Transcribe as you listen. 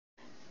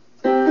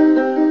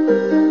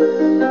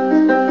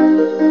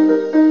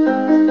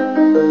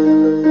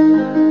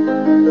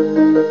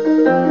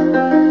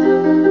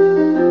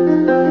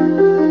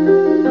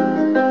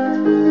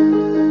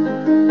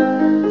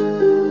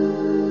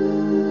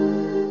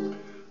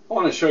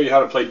want to show you how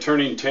to play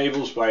Turning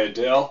Tables by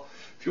Adele.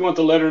 If you want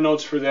the letter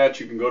notes for that,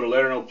 you can go to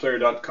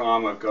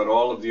LetterNotePlayer.com. I've got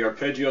all of the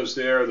arpeggios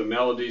there, the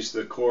melodies,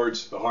 the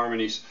chords, the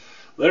harmonies.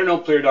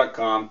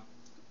 LetterNotePlayer.com.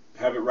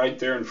 Have it right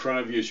there in front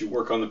of you as you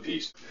work on the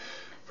piece.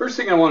 First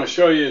thing I want to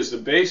show you is the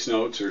bass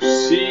notes are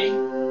C,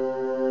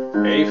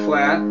 A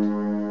flat,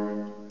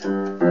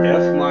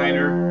 F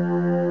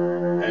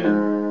minor,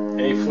 and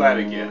A flat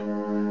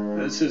again.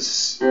 Now this is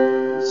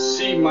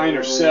C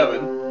minor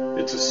 7.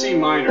 It's a C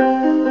minor.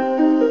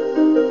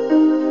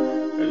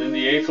 And then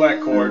the A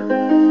flat chord.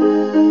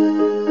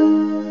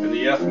 And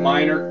the F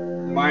minor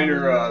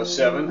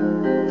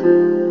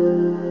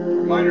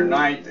 7. Minor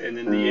ninth, and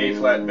then the A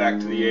flat back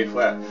to the A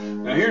flat.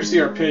 Now here's the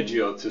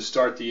arpeggio to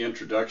start the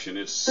introduction.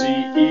 It's C,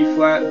 E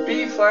flat,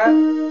 B flat.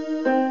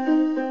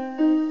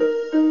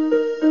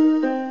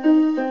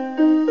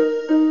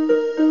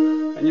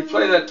 And you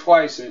play that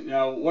twice. And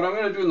now what I'm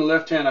going to do in the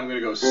left hand, I'm going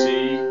to go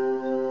C,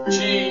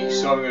 G,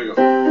 so I'm going to go.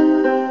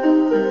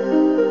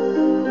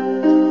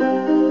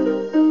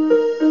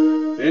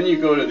 Then you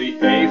go to the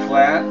A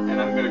flat, and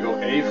I'm going to go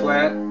A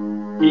flat,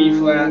 E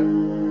flat,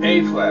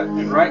 A flat,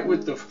 and right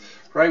with the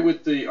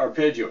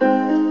arpeggio.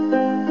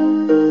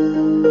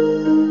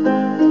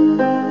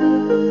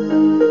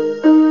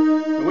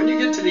 And when you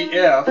get to the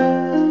F,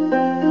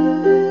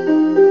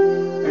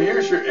 now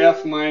here's your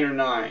F minor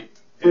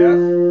ninth. F,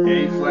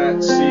 A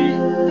flat, C,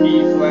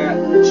 E flat,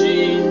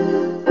 G.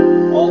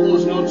 All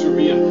those notes are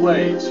being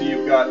played. So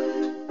you've got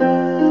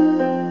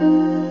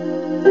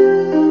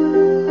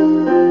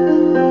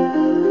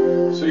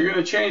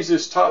to change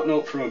this top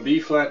note from a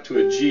B flat to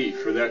a G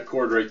for that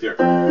chord right there.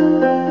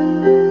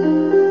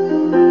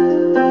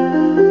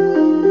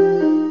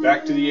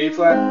 Back to the A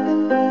flat.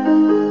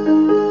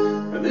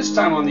 Now this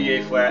time on the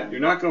A flat,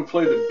 you're not going to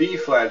play the B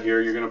flat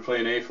here, you're going to play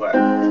an A flat.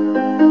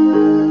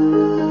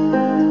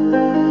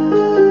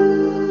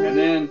 And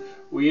then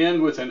we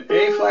end with an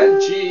A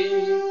flat G.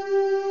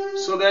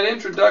 So that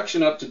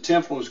introduction up to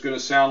tempo is going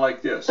to sound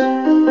like this.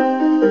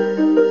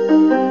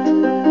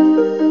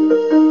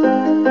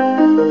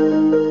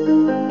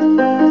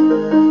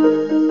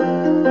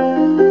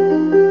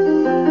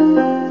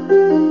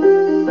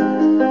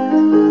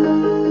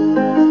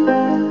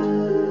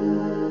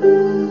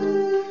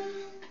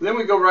 Then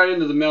we go right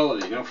into the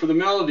melody. Now for the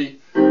melody,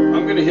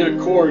 I'm going to hit a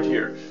chord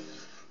here.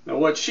 Now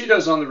what she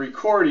does on the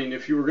recording,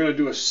 if you were going to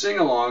do a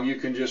sing-along, you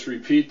can just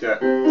repeat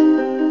that.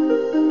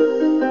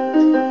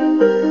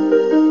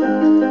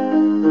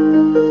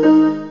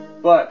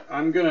 But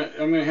I'm going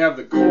to have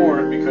the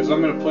chord because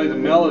I'm going to play the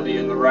melody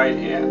in the right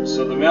hand.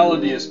 So the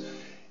melody is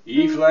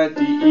E flat,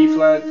 D, E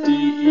flat, D,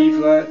 E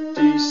flat,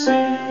 D, C,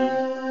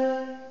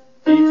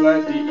 E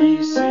flat, D,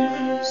 E, C,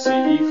 C,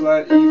 E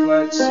flat,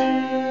 C,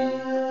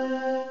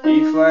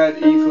 E flat,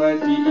 E flat,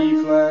 D, E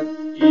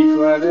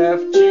flat,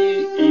 F, G,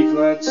 E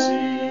flat, C,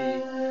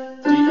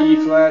 D, E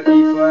flat,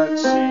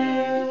 C,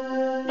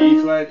 E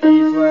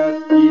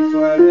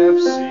flat, F,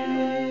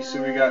 C. So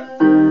we got.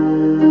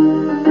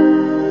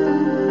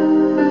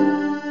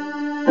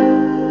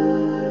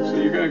 So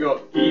you're going to go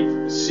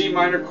E, C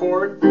minor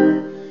chord.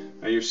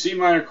 Now your C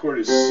minor chord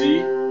is C,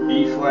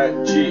 E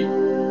flat, G.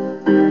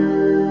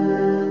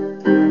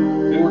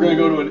 Then we're going to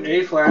go to an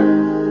A flat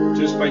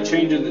just by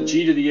changing the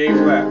G to the A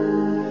flat.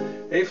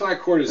 A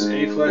flat chord is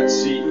A flat,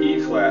 C, E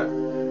flat.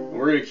 And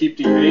we're going to keep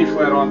the A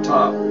flat on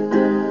top.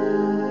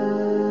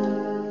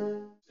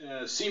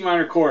 C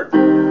minor chord.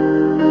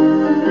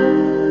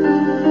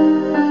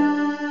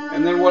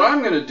 And then what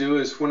I'm going to do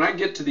is when I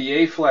get to the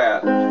A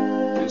flat,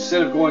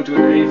 instead of going to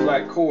an A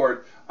flat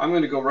chord, I'm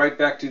going to go right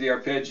back to the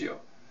arpeggio.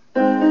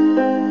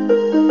 And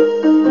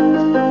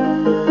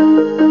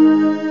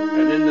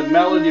then the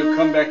melody will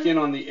come back in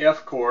on the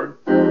F chord.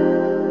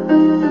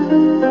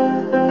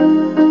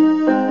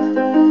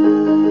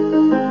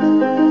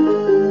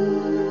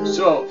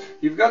 So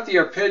you've got the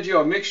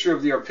arpeggio, a mixture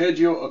of the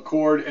arpeggio, a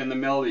chord, and the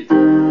melody.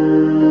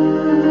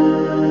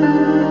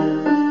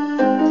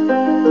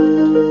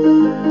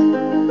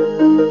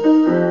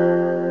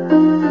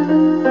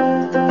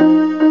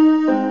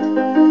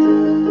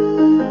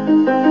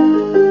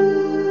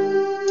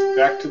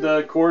 Back to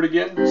the chord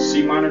again,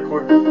 C minor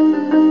chord.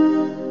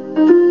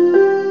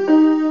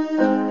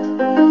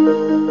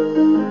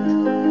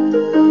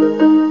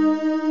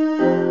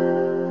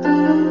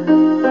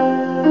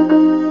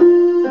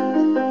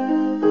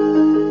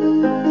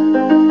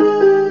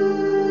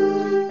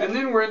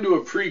 Into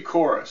a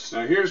pre-chorus.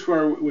 Now here's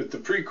where with the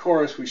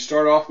pre-chorus we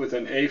start off with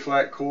an A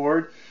flat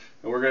chord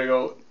and we're going to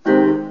go.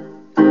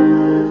 I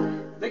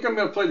think I'm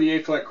going to play the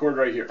A flat chord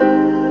right here.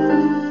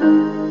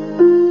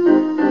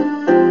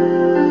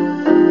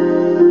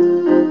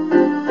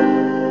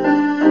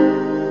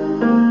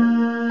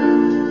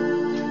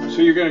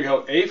 So you're going to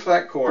go A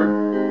flat chord.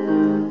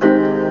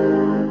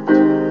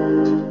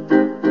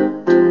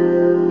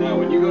 Now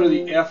when you go to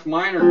the F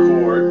minor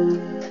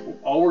chord,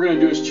 all we're going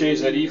to do is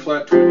change that E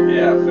flat to an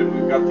F, and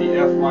we've got the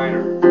F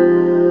minor.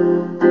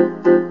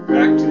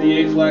 Back to the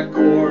A flat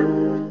chord,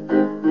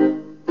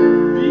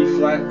 B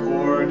flat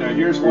chord. Now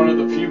here's one of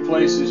the few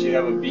places you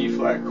have a B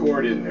flat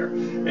chord in there.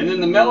 And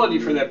then the melody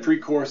for that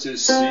pre-chorus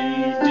is C, D,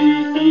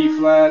 E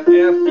flat,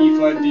 F, E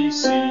flat, D,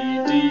 C,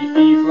 D,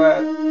 E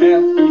flat,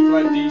 F, E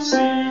flat, D, C,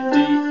 D,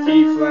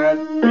 E flat,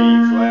 B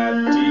flat,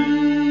 D.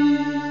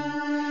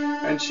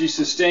 And she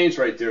sustains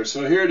right there.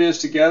 So here it is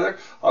together.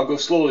 I'll go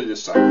slowly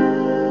this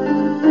time.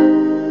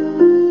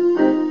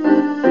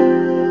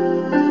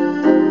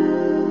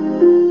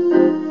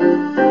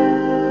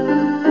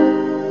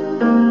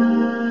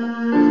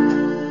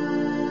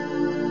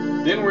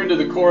 Then we're into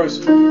the chorus,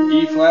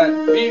 E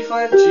flat, B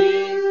flat, G,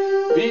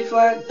 B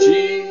flat,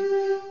 G,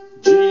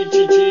 G,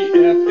 G, G,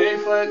 F, A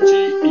flat, G,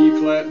 E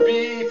flat,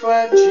 B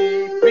flat,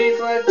 G, B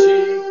flat, G,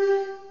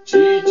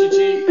 G, G,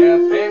 G,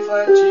 F, A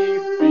flat, G,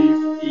 B,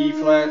 E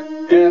flat,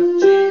 F,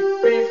 G,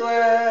 B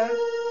flat.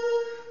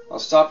 I'll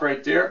stop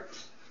right there,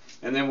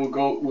 and then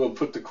we'll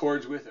put the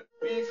chords with it.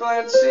 B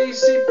flat, C,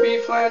 C, B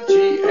flat,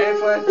 G, A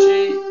flat,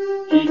 G,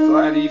 E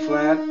flat,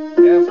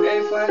 F,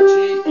 A flat,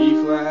 G, E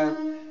flat,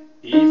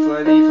 E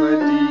flat, E flat,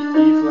 D,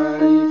 E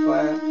flat, E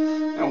flat.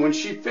 Now when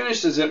she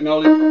finishes that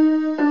melody,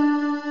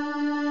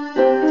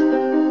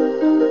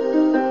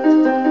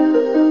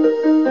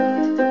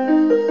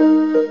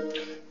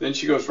 then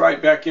she goes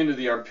right back into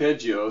the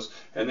arpeggios,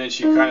 and then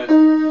she kind of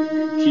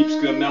keeps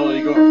the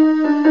melody going.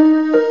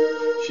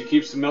 She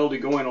keeps the melody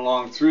going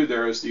along through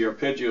there as the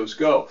arpeggios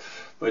go,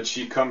 but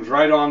she comes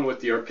right on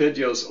with the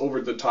arpeggios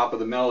over the top of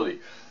the melody.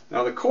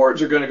 Now the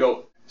chords are going to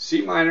go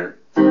C minor,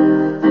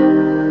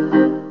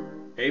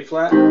 A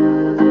flat,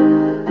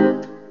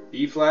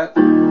 E flat,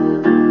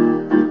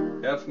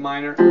 F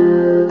minor,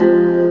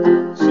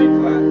 C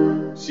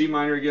flat, C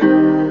minor again.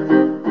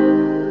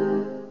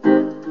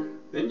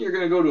 Then you're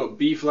going to go to a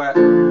B flat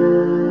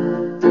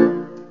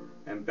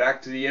and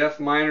back to the F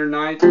minor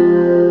 9th.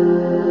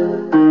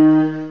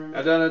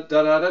 Da da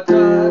da da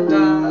da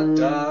da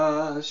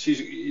da.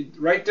 She's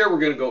right there. We're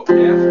going to go F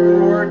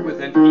chord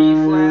with an E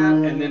flat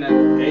and then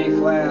an A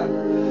flat.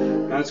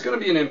 Now it's going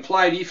to be an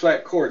implied E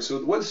flat chord. So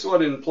what's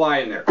what imply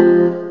in there?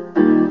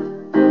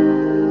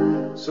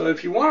 So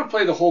if you want to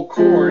play the whole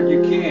chord,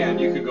 you can.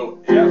 You could go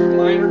F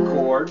minor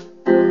chord,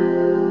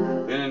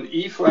 then an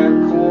E flat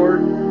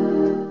chord,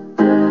 and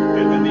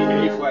then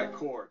the A flat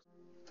chord.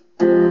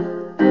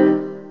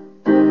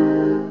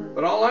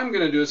 But all I'm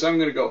going to do is I'm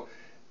going to go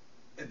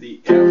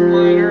the F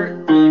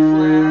minor, E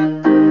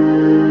flat,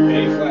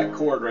 A flat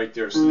chord right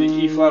there. So the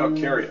E flat will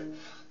carry it.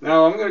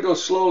 Now I'm going to go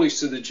slowly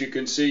so that you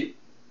can see.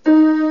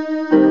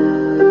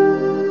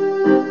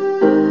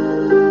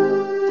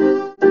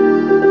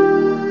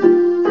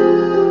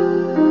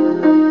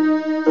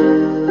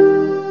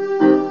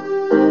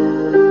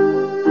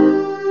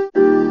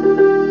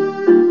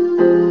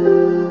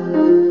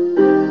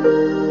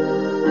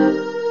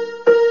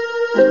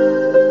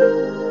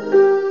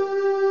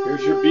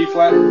 Here's your B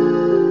flat.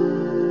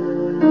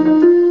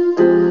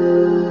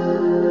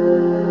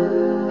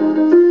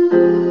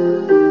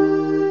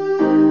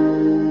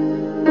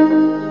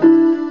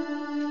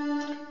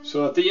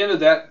 So at the end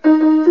of that,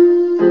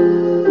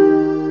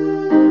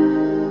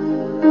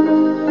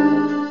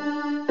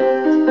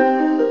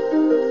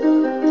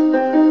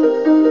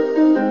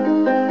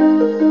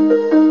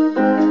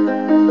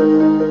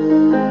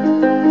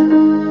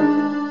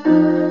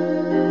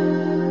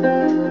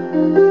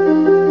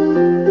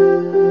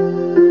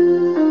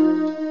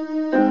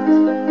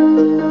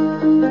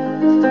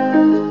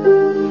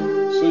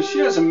 so she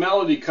has a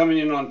melody coming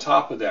in on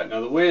top of that. Now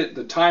the way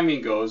the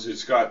timing goes,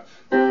 it's got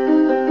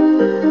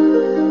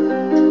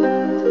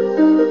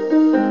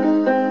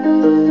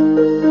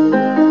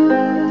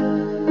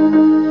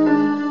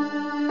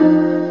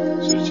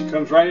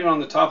comes right in on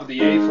the top of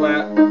the A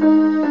flat.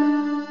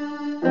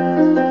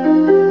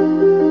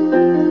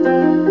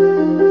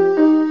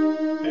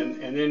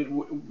 And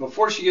then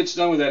before she gets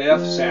done with that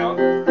F sound,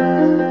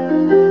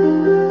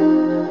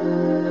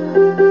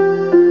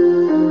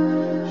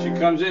 she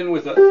comes in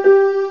with a,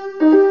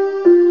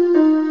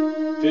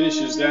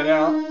 finishes that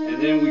out,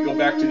 and then we go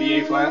back to the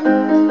A flat.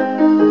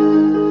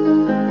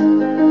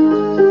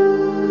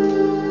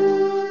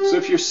 So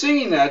if you're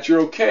singing that,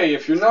 you're okay.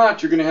 If you're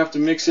not, you're going to have to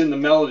mix in the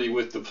melody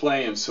with the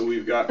playing. So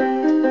we've got. So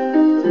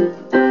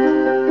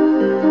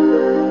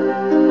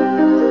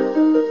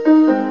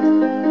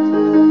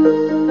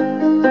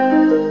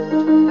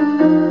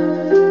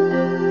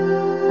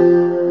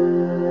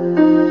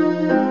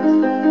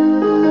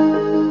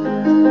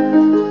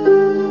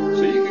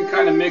you can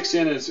kind of mix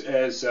in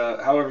as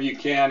however you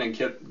can and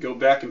go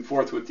back and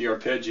forth with the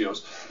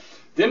arpeggios.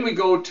 Then we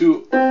go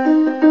to.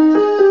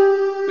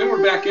 Then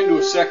we're back into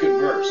a second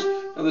verse.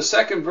 Now the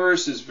second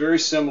verse is very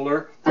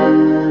similar.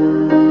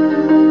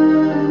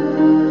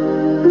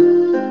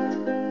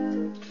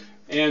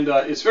 And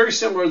it's very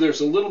similar.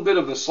 There's a little bit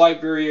of a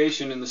slight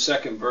variation in the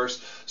second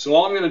verse. So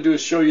all I'm going to do is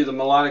show you the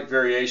melodic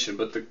variation,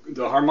 but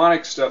the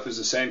harmonic stuff is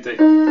the same thing.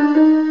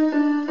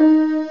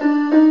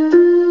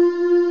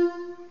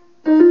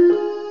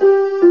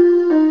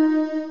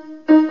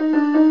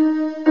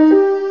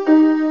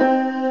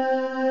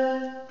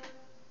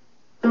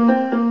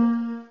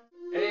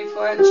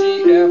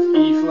 G, F,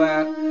 E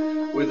flat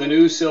with an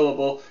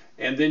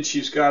then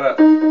she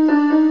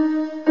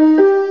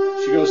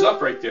goes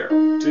up right there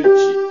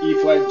to E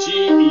flat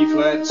G, E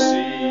flat C,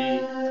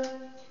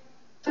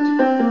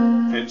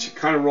 and she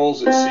kind of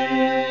rolls it C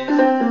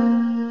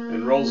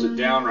and rolls it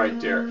down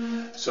right there.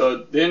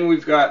 So then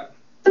we've got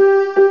on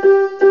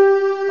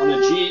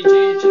the G, G,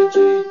 G,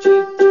 G,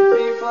 G, G, B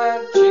flat,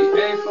 G,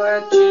 A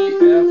flat, G,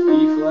 F,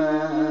 E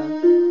flat,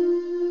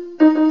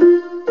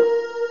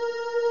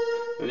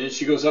 and then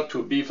she goes up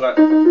to a B flat.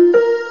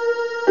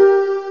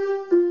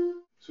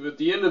 So at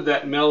the end of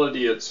that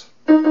melody, it's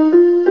up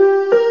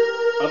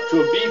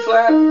to a B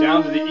flat,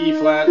 down to the E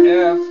flat,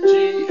 F,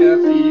 G, F,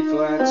 E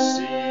flat,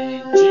 C,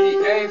 G,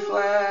 A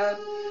flat,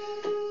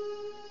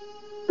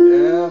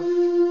 F,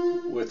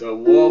 with a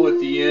whoa at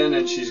the end,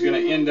 and she's going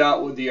to end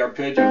out with the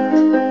arpeggio.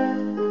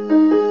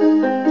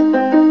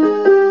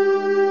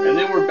 And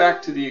then we're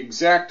back to the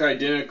exact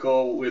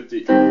identical with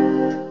the...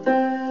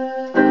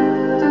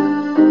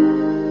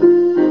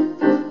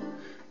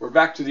 We're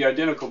back to the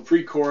identical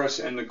pre-chorus,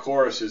 and the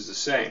chorus is the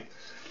same.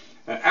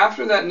 Now,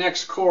 after that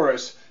next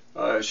chorus,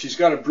 she's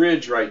got a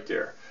bridge right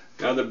there.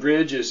 Now the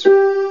bridge is... I'm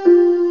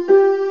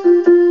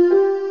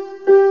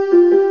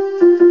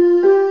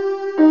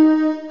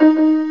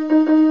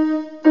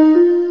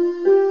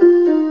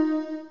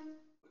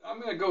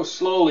going to go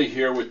slowly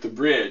here with the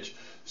bridge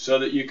so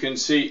that you can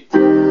see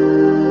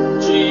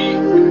G.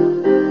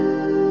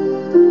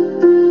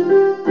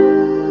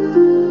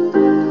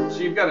 So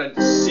you've got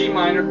a C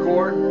minor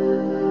chord,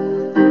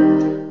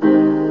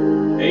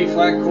 A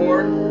flat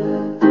chord,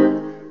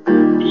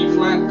 E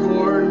flat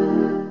chord,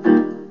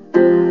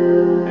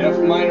 F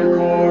minor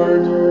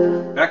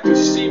chord, back to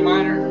C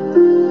minor,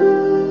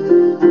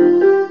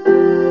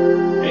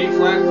 A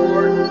flat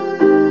chord,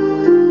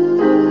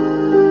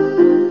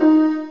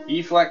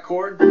 E flat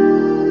chord,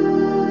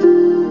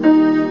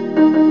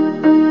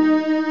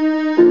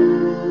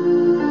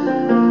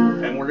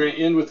 and we're going to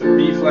end with a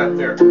B flat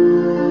there,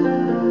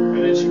 and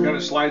then she kind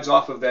of slides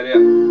off of that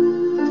F.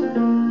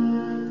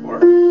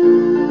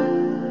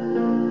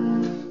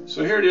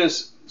 So here it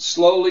is,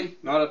 slowly,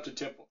 not up to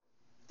tempo.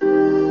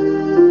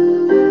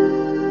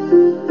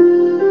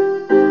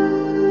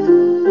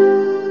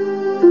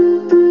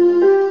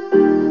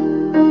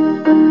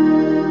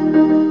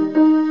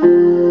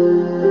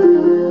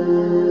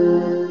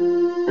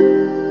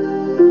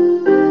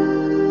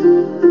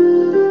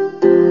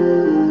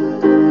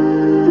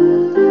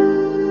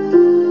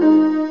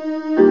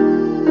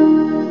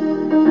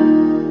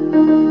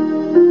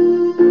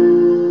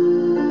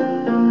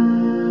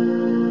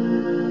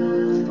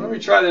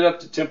 Try that up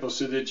to tempo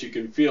so that you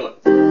can feel it.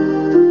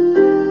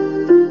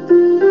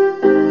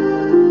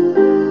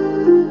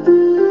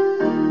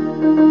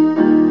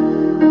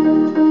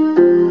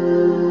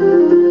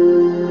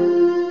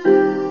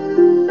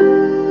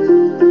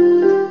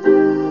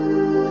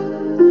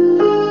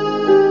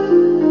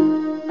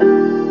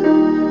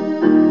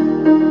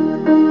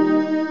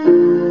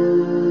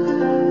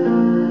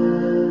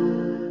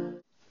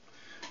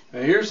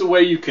 Here's the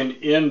way you can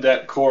end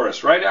that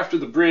chorus. Right after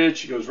the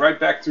bridge, it goes right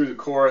back through the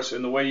chorus,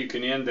 and the way you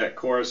can end that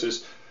chorus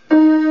is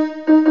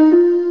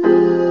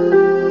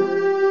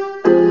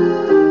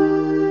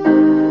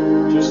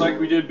just like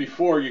we did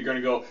before. You're going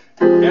to go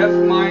F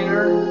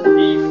minor,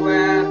 E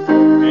flat,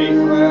 A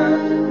flat,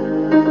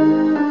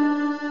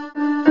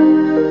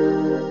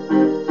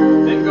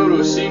 then go to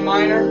a C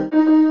minor.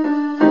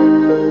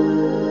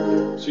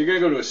 So you're going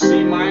to go to a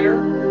C minor,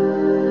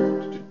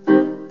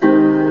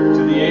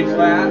 to the A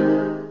flat,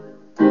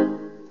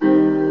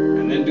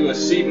 do a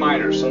C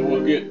minor, so we'll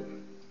get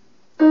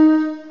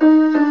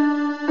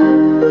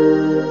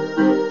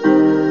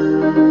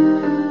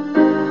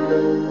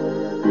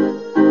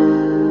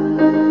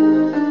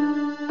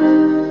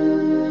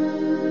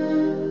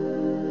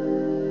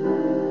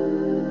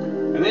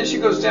and then she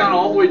goes down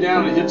all the way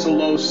down and hits a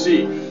low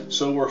C.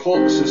 So we're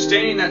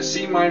sustaining that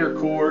C minor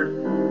chord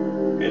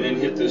and then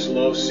hit this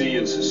low C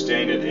and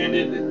sustain it and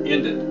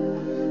end it.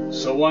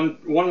 So one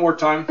more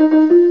time.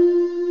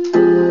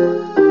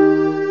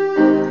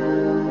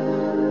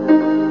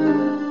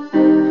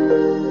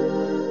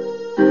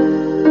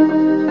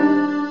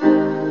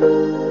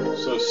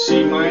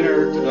 C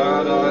minor,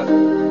 da da,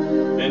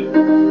 then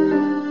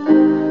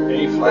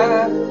A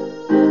flat,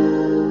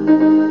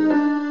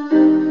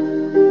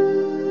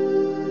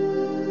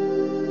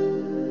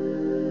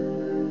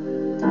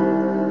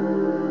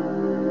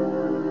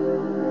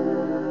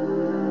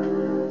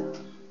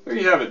 there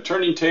you have it,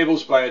 Turning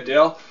Tables by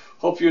Adele.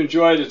 Hope you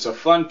enjoyed. It's a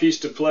fun piece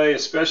to play,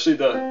 especially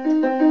the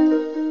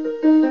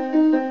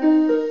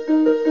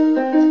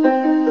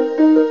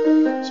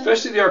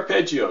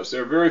arpeggios.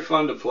 They're very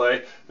fun to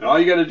play, and all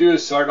you got to do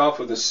is start off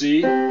with a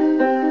C, A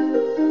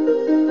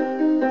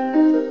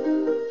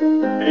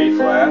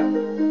flat,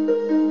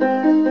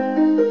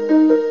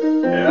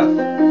 F,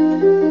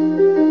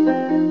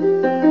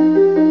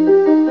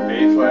 A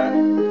flat.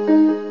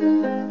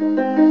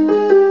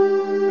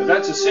 Now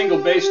that's a single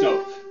bass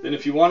note. Then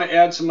if you want to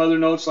add some other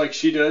notes like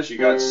she does, you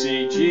got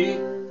C, G,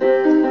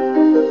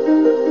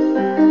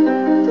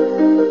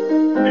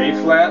 A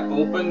flat,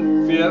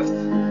 open, fifth,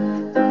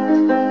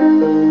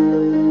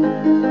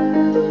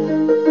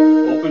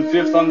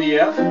 fifth on the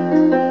F.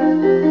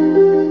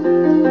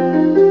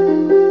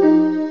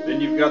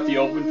 Then you've got the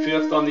open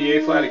fifth on the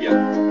A flat again.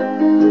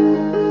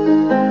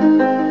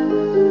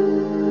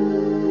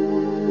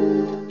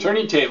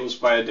 Turning Tables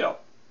by Adele.